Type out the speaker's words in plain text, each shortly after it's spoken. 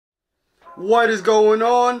What is going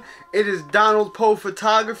on? It is Donald Poe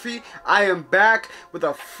Photography. I am back with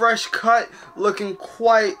a fresh cut, looking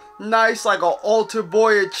quite nice like an altar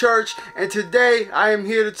boy at church. And today I am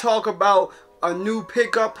here to talk about a new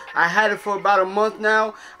pickup. I had it for about a month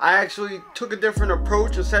now. I actually took a different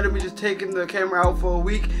approach. Instead of me just taking the camera out for a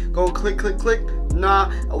week, going click, click, click. Nah,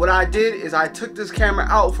 what I did is I took this camera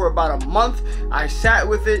out for about a month. I sat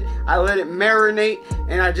with it, I let it marinate,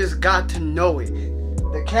 and I just got to know it.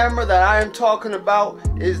 The camera that I am talking about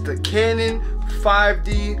is the Canon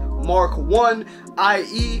 5D Mark I,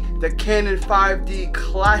 i.e. the Canon 5D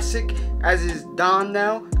Classic, as is done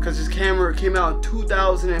now, because this camera came out in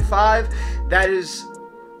 2005. That is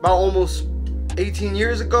about almost 18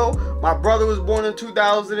 years ago. My brother was born in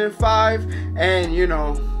 2005, and you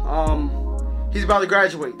know, he's about to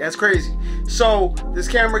graduate. That's crazy. So this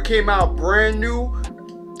camera came out brand new,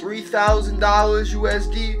 $3,000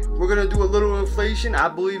 USD. We're gonna do a little inflation. I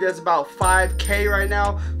believe that's about 5K right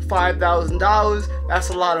now, $5,000. That's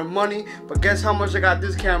a lot of money. But guess how much I got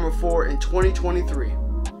this camera for in 2023?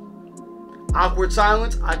 Awkward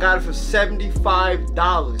silence. I got it for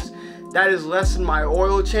 $75. That is less than my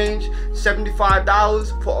oil change.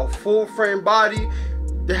 $75 for a full frame body.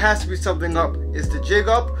 There has to be something up. Is the jig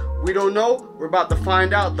up? We don't know. We're about to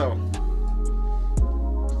find out though.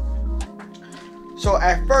 So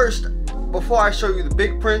at first, before I show you the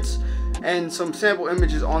big prints and some sample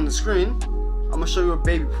images on the screen, I'm gonna show you a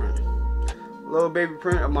baby print. A little baby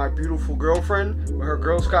print of my beautiful girlfriend with her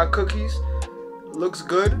Girl Scout cookies. Looks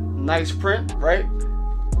good, nice print, right?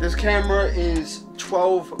 This camera is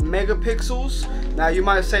 12 megapixels. Now you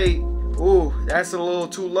might say, ooh, that's a little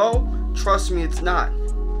too low. Trust me, it's not.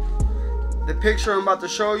 The picture I'm about to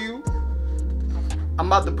show you, I'm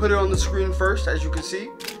about to put it on the screen first, as you can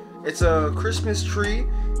see. It's a Christmas tree,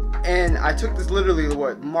 and I took this literally,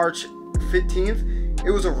 what, March 15th.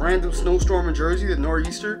 It was a random snowstorm in Jersey, the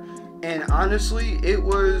nor'easter, and honestly, it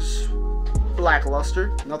was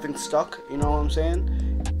lackluster. Nothing stuck, you know what I'm saying?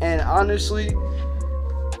 And honestly,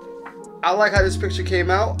 I like how this picture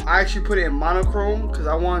came out. I actually put it in monochrome because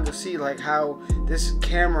I wanted to see like how this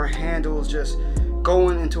camera handles just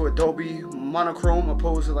going into Adobe monochrome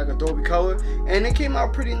opposed to like Adobe color, and it came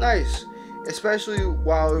out pretty nice. Especially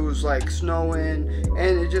while it was like snowing,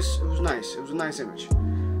 and it was nice. It was a nice image.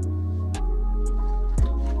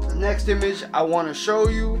 The next image I want to show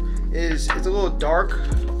you is, it's a little dark,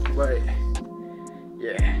 but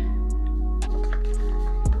yeah,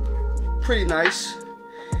 pretty nice.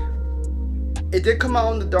 It did come out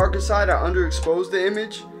on the darker side. I underexposed the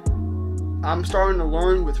image. I'm starting to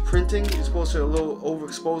learn with printing, you're supposed to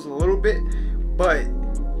overexpose a little bit, but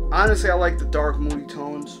honestly I like the dark moody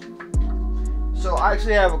tones. So I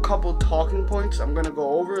actually have a couple talking points I'm gonna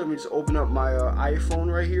go over. Let me just open up my iPhone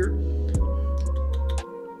right here.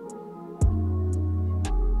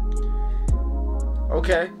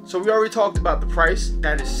 Okay, so we already talked about the price.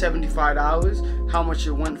 That is $75, how much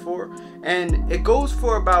it went for. And it goes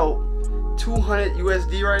for about 200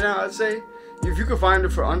 USD right now, I'd say. If you could find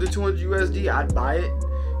it for under 200 USD, I'd buy it.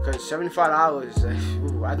 Because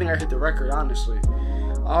 $75, ooh, I think I hit the record, honestly.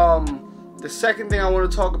 The second thing I want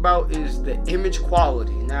to talk about is the image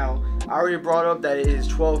quality. Now, I already brought up that it is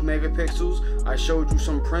 12 megapixels. I showed you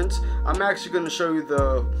some prints. I'm actually going to show you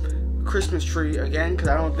the Christmas tree again because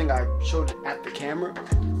I don't think I showed it at the camera.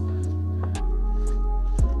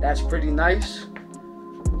 That's pretty nice.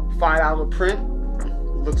 $5 print.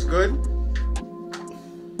 Looks good.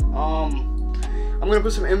 I'm going to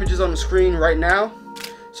put some images on the screen right now.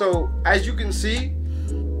 So, as you can see,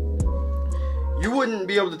 you wouldn't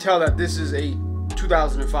be able to tell that this is a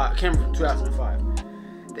 2005 camera from 2005.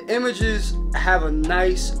 The images have a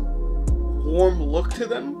nice warm look to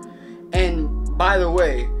them. And by the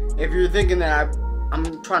way, if you're thinking that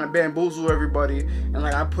I'm trying to bamboozle everybody and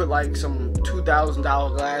like I put like some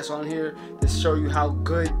 $2,000 glass on here to show you how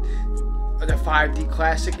good the 5D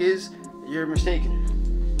Classic is, you're mistaken.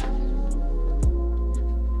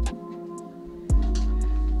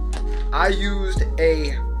 I used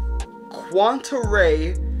a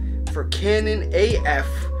Quanta-Ray for Canon AF.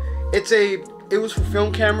 It was for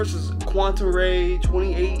film cameras. It's Quanta-Ray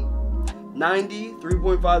 2890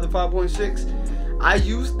 3.5 to 5.6. I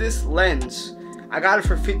used this lens. I got it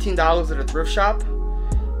for $15 at a thrift shop.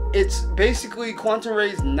 It's basically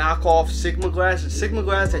Quanta-Ray's knockoff Sigma glass. It's Sigma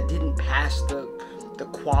glass that didn't pass the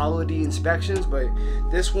quality inspections, but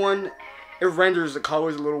this one, it renders the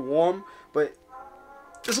colors a little warm. But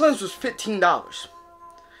this lens was $15.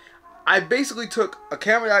 I basically took a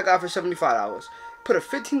camera that I got for $75, put a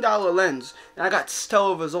 $15 lens, and I got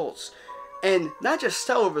stellar results. And not just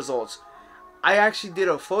stellar results, I actually did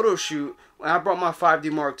a photo shoot I brought my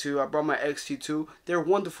 5D Mark II, I brought my XT2. They're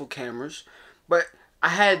wonderful cameras, but I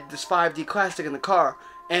had this 5D Classic in the car,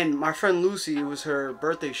 and my friend Lucy, it was her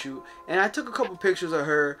birthday shoot, and I took a couple pictures of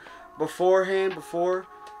her before,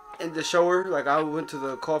 and to show her. Like, I went to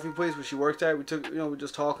the coffee place where she worked at. We took, we were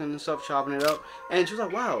just talking and stuff, chopping it up, and she was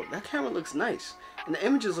like, "Wow, that camera looks nice, and the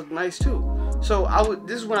images look nice too." So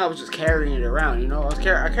this is when I was just carrying it around,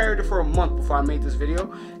 I carried it for a month before I made this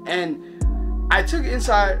video, and I took it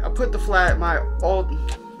inside. I put the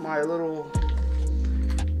my little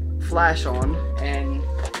flash on, and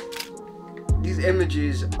these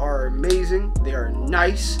images are amazing. They are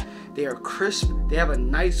nice. They are crisp. They have a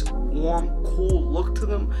nice, warm, cool look to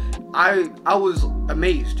them. I was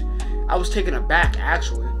amazed. I was taken aback,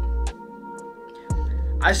 actually.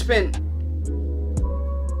 I spent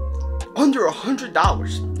under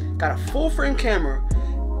 $100. Got a full frame camera,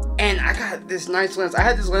 and I got this nice lens. I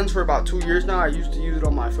had this lens for about 2 years now. I used to use it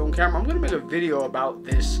on my film camera. I'm gonna make a video about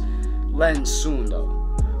this lens soon, though.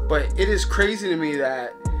 But it is crazy to me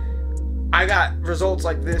that I got results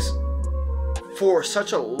like this for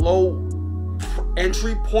such a low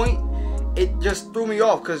entry point. It just threw me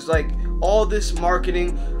off, because like all this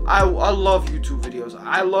marketing, I love YouTube videos.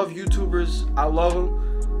 I love YouTubers. I love them.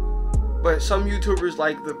 But some YouTubers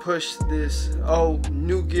like to push this, oh,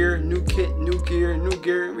 new gear, new kit, new gear, new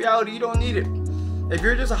gear. In reality, you don't need it. If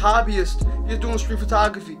you're just a hobbyist, you're doing street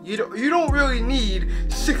photography, you don't really need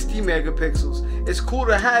 60 megapixels. It's cool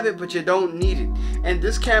to have it, but you don't need it. And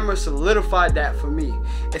this camera solidified that for me.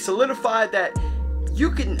 It solidified that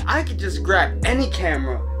I could just grab any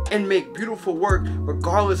camera and make beautiful work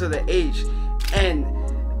regardless of the age. And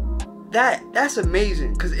that's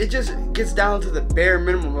amazing, because it just gets down to the bare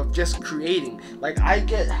minimum of just creating. Like, I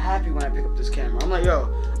get happy when I pick up this camera. I'm like, yo,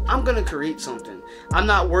 I'm gonna create something. I'm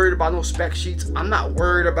not worried about no spec sheets. I'm not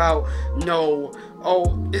worried about no,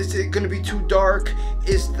 oh, is it gonna be too dark?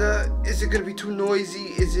 Is it gonna be too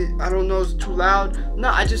noisy? Is it, I don't know, is it too loud? No,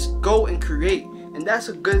 I just go and create. And that's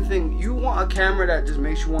a good thing. You want a camera that just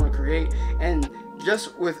makes you want to create. And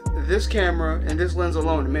just with this camera and this lens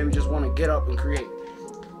alone, it made me just want to get up and create.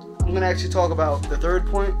 I'm going to actually talk about the third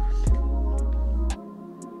point.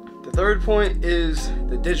 The third point is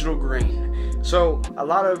the digital grain. So a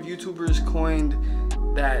lot of YouTubers coined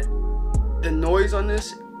that the noise on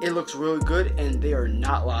this, it looks really good, and they are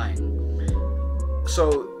not lying.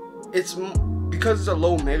 So it's because it's a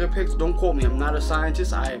low megapixel. Don't quote me. I'm not a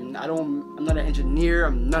scientist. I'm not an engineer.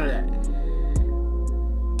 I'm none of that.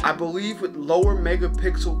 I believe with lower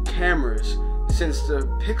megapixel cameras, since the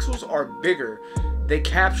pixels are bigger, they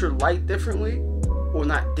capture light differently. Well,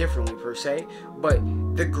 not differently per se, but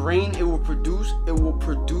the grain it will produce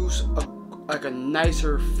like a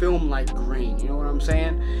nicer film-like grain. You know what I'm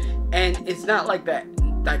saying? And it's not like that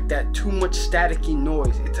too much staticky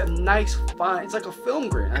noise. It's a nice, fine, it's like a film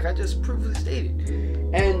grain, like I just previously stated.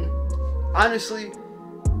 And honestly,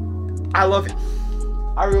 I love it.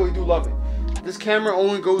 I really do love it. This camera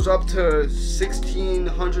only goes up to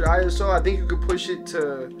 1600 ISO. I think you could push it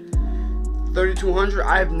to 3200.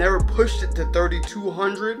 I've never pushed it to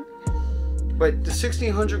 3200, but the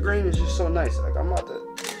 1600 grain is just so nice. Like, I'm about to,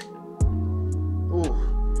 ooh,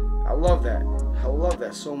 I love that. I love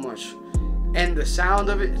that so much. And the sound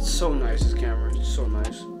of it, it's so nice. This camera, it's so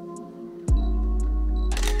nice.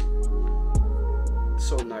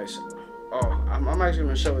 So nice. Oh, I'm actually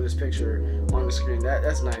gonna show this picture on the screen.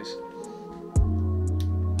 That's nice.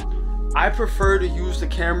 I prefer to use the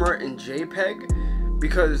camera in JPEG,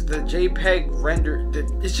 because the JPEG render,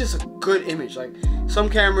 it's just a good image. Like, some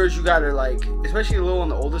cameras you gotta, like, especially a little on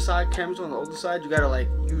the older side, cameras on the older side, you gotta like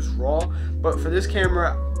use RAW. But for this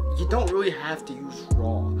camera, you don't really have to use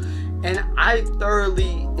RAW. And I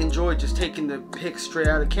thoroughly enjoy just taking the pics straight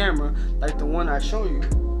out of camera, like the one I show you.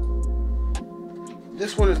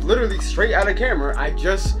 This one is literally straight out of camera. I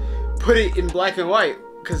just put it in black and white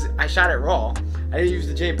because I shot it RAW. I didn't use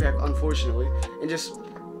the JPEG, unfortunately, and just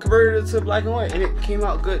converted it to black and white, and it came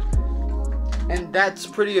out good. And that's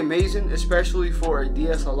pretty amazing, especially for a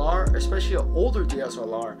DSLR, especially an older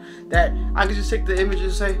DSLR, that I can just take the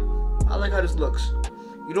images and say, I like how this looks.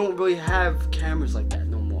 You don't really have cameras like that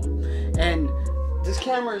no more. And this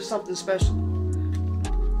camera is something special.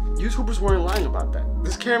 YouTubers weren't lying about that.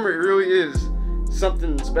 This camera really is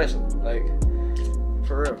something special, like,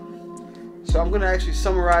 for real. So I'm gonna actually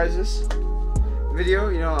summarize this video.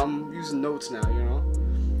 I'm using notes now,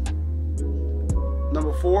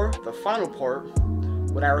 Number 4, the final part,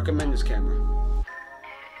 would I recommend this camera?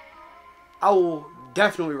 I will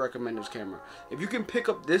definitely recommend this camera. If you can pick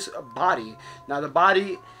up this body, now the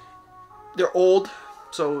body, they're old,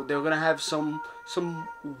 so they're gonna have some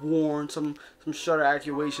worn, some shutter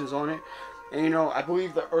actuations on it. And you know, I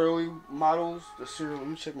believe the early models, the serial, let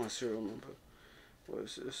me check my serial number. What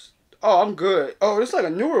is this? Oh, I'm good. Oh, it's like a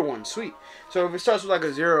newer one. Sweet. So if it starts with like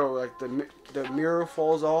a 0, like the mirror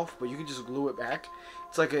falls off, but you can just glue it back.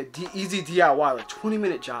 It's like a easy DIY, like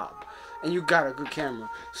 20-minute job. And you got a good camera.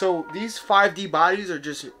 So these 5D bodies are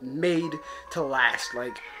just made to last.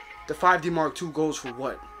 Like the 5D Mark II goes for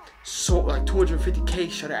what? So like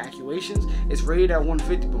 250K shutter accuations. It's rated at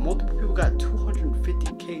 150, but multiple people got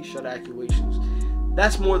 250K shutter accuations.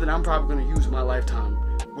 That's more than I'm probably gonna use in my lifetime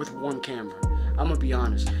with one camera. I'm gonna be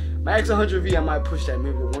honest. My X100V, I might push that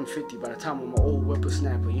maybe to 150 by the time I'm an old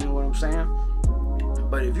whippersnapper. You know what I'm saying?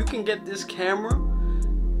 But if you can get this camera,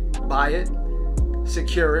 buy it,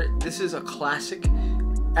 secure it. This is a classic.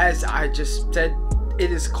 As I just said,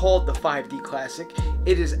 it is called the 5D Classic.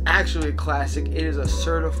 It is actually a classic. It is a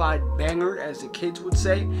certified banger, as the kids would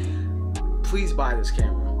say. Please buy this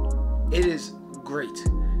camera. It is great.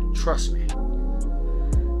 Trust me.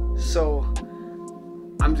 So,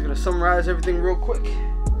 I'm just going to summarize everything real quick.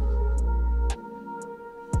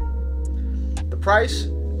 The price,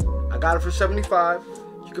 I got it for $75.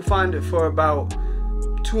 You can find it for about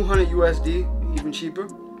 200 USD, even cheaper.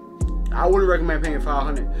 I wouldn't recommend paying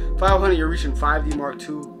 500. 500, you're reaching 5D Mark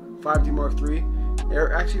II, 5D Mark III.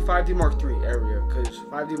 Actually, 5D Mark III area, because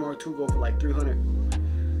 5D Mark II go for like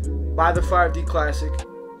 300. Buy the 5D Classic.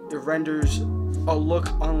 It renders a look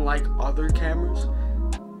unlike other cameras.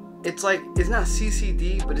 It's like, it's not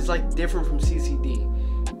CCD, but it's like different from CCD.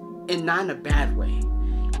 And not in a bad way.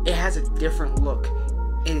 It has a different look,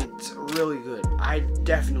 and it's really good. I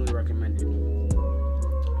definitely recommend it.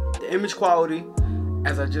 The image quality,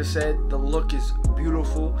 as I just said, the look is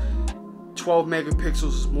beautiful. 12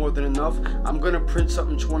 megapixels is more than enough. I'm gonna print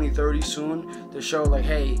something 2030 soon to show like,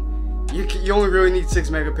 hey, you only really need 6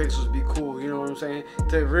 megapixels to be cool, you know what I'm saying?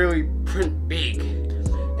 To really print big.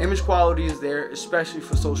 Image quality is there, especially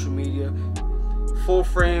for social media. Full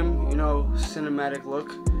frame, you know, cinematic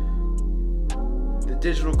look. The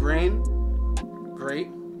digital grain, great.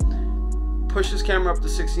 Push this camera up to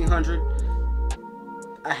 1600.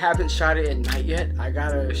 I haven't shot it at night yet. I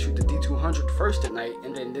gotta shoot the D200 first at night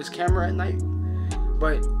and then this camera at night.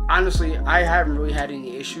 But honestly, I haven't really had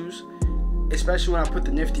any issues, especially when I put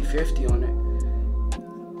the nifty 50 on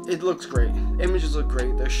it. It looks great. Images look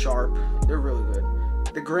great. They're sharp. They're really good.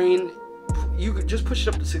 The grain, you could just push it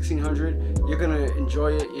up to 1600. You're gonna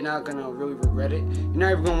enjoy it. You're not gonna really regret it. You're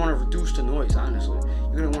not even gonna want to reduce the noise, honestly.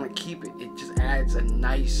 You're gonna want to keep it. It just adds a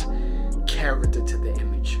nice character to the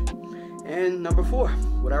image. And number 4,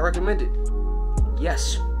 would I recommend it?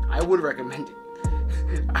 Yes, I would recommend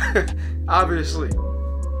it. Obviously.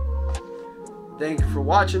 Thank you for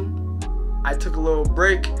watching. I took a little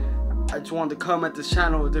break. I just wanted to come at this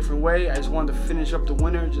channel a different way. I just wanted to finish up the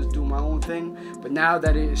winter, just do my own thing. But now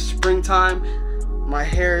that it is springtime, my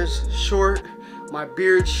hair's short, my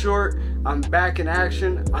beard's short, I'm back in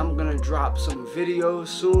action. I'm gonna drop some videos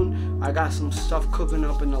soon. I got some stuff cooking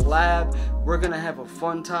up in the lab. We're gonna have a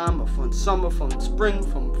fun time, a fun summer, fun spring,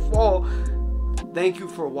 fun fall. Thank you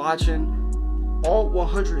for watching. All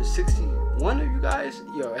 161 of you guys,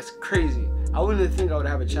 yo, that's crazy. I wouldn't think I would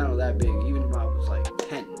have a channel that big, even if I was like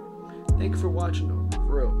 10. Thank you for watching though, for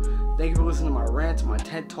real. Thank you for listening to my rants, my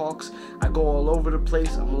TED Talks. I go all over the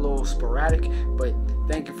place. I'm a little sporadic, but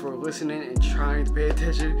thank you for listening and trying to pay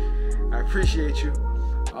attention. I appreciate you.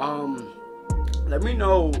 Let me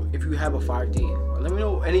know if you have a 5D. Or let me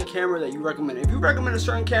know any camera that you recommend. If you recommend a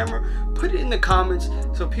certain camera, put it in the comments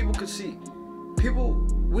so people can see.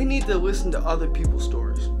 We need to listen to other people's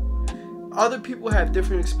stories. Other people have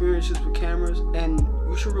different experiences with cameras, and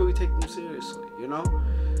you should really take them seriously, you know?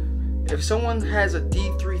 If someone has a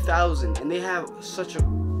D3000 and they have such a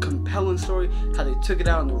compelling story, how they took it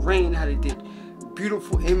out in the rain, how they did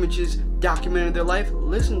beautiful images, documented their life,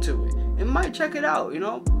 listen to it and might check it out, you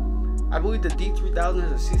know? I believe the D3000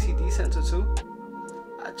 has a CCD sensor too.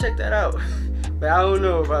 I check that out. But I don't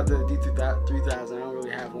know about the D3000. I don't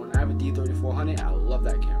really have one. I have a D3400. I love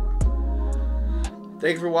that camera.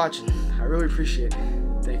 Thank you for watching. I really appreciate it.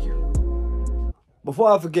 Thank you.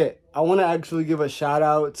 Before I forget, I want to actually give a shout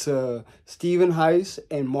out to Steven Heiss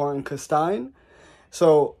and Martin Costine.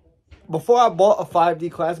 So, before I bought a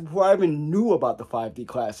 5D Classic, before I even knew about the 5D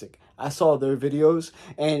Classic, I saw their videos,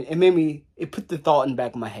 and it put the thought in the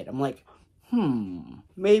back of my head. I'm like,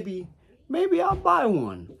 maybe I'll buy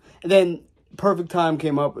one. And then perfect time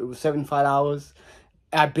came up. It was $75.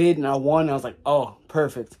 I bid and I won. I was like, oh,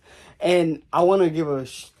 perfect. And I want to give a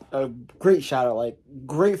a great shout out. Like,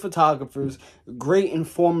 great photographers, great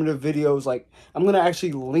informative videos. Like, I'm gonna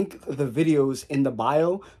actually link the videos in the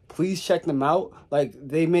bio. Please check them out. Like,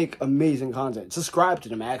 they make amazing content. Subscribe to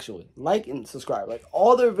them, actually. Like and subscribe. Like,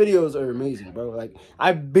 all their videos are amazing, bro. Like,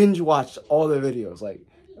 I binge watched all their videos. Like,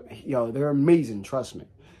 yo, they're amazing, trust me.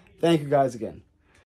 Thank you guys again.